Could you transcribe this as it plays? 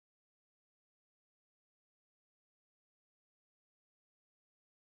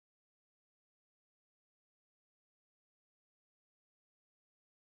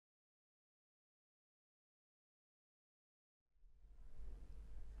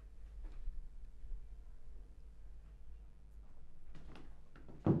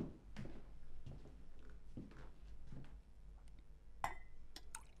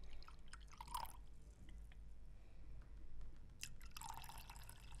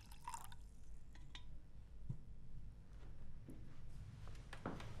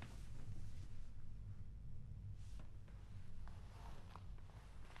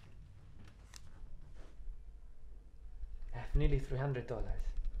nearly $300.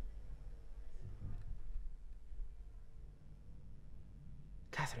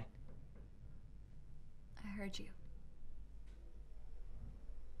 Catherine. I heard you.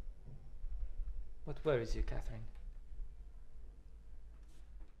 What worries you, Catherine?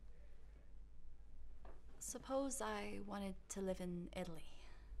 Suppose I wanted to live in Italy.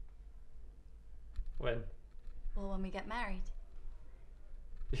 When? Well, when we get married.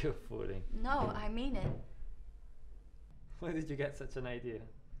 You're fooling. No, I mean it. Where did you get such an idea?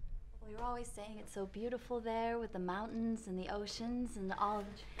 Well, you're always saying it's so beautiful there with the mountains and the oceans and all of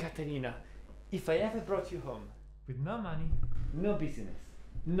it. Caterina, if I ever brought you home with no money, no business,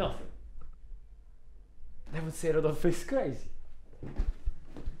 nothing, they would say Rodolfo is crazy.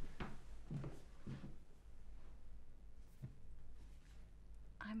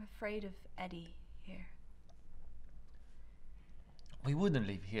 I'm afraid of Eddie here. We wouldn't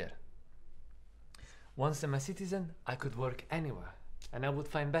live here. Once I'm a citizen, I could work anywhere, and I would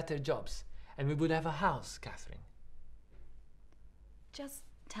find better jobs, and we would have a house, Catherine. Just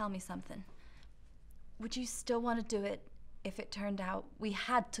tell me something. Would you still want to do it if it turned out we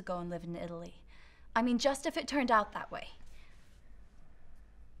had to go and live in Italy? I mean, just if it turned out that way.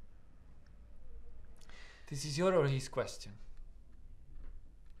 This is your or his question?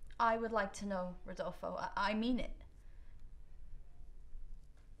 I would like to know, Rodolfo. I mean it.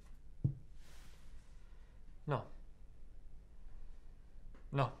 No.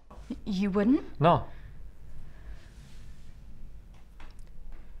 No. You wouldn't? No.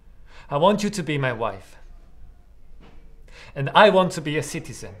 I want you to be my wife. And I want to be a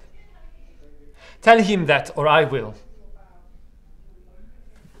citizen. Tell him that, or I will.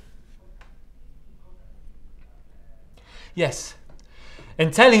 Yes.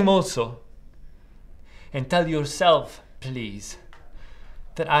 And tell him also, and tell yourself, please,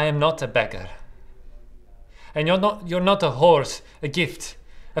 that I am not a beggar. And you're not a horse, a gift,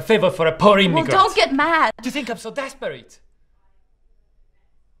 a favor for a poor immigrant. Well, don't get mad. Do you think I'm so desperate?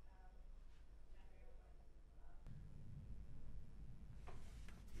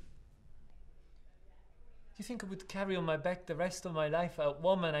 Do you think I would carry on my back the rest of my life a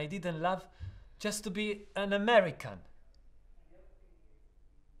woman I didn't love just to be an American?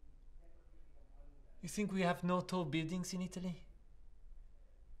 You think we have no tall buildings in Italy?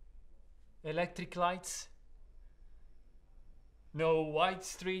 Electric lights? No white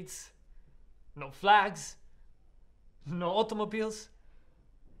streets? No flags? No automobiles?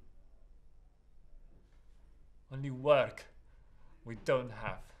 Only work we don't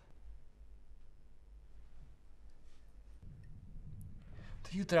have.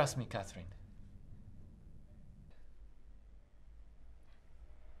 Do you trust me, Catherine?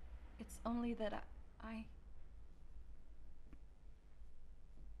 It's only that I...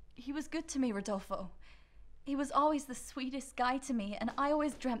 He was good to me, Rodolfo. He was always the sweetest guy to me, and I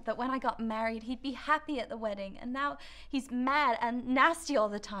always dreamt that when I got married, he'd be happy at the wedding, and now he's mad and nasty all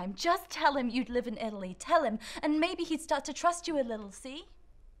the time. Just tell him you'd live in Italy. Tell him, and maybe he'd start to trust you a little, see?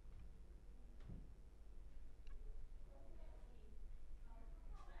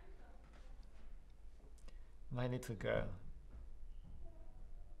 My little girl.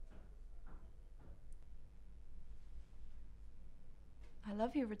 I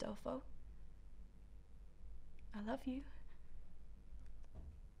love you, Rodolfo. I love you.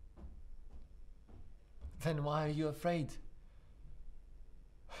 Then why are you afraid?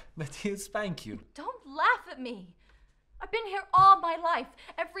 That he'll spank you. Don't laugh at me. I've been here all my life,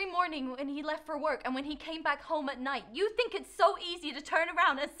 every morning when he left for work and when he came back home at night. You think it's so easy to turn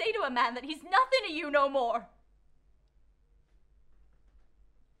around and say to a man that he's nothing to you no more.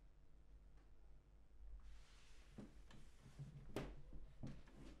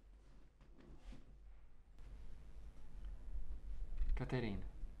 Catherine,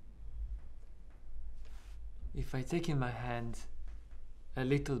 if I take in my hand a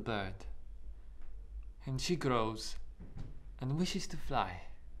little bird and she grows and wishes to fly,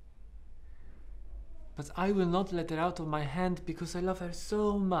 but I will not let her out of my hand because I love her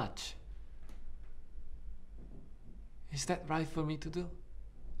so much, is that right for me to do?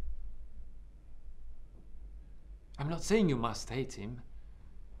 I'm not saying you must hate him,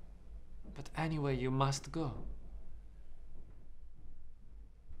 but anyway you must go.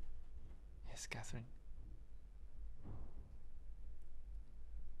 Yes, Catherine.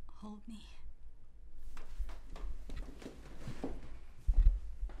 Hold me.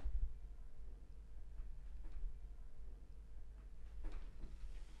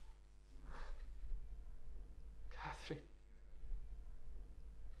 Catherine.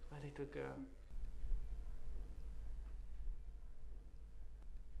 My little girl.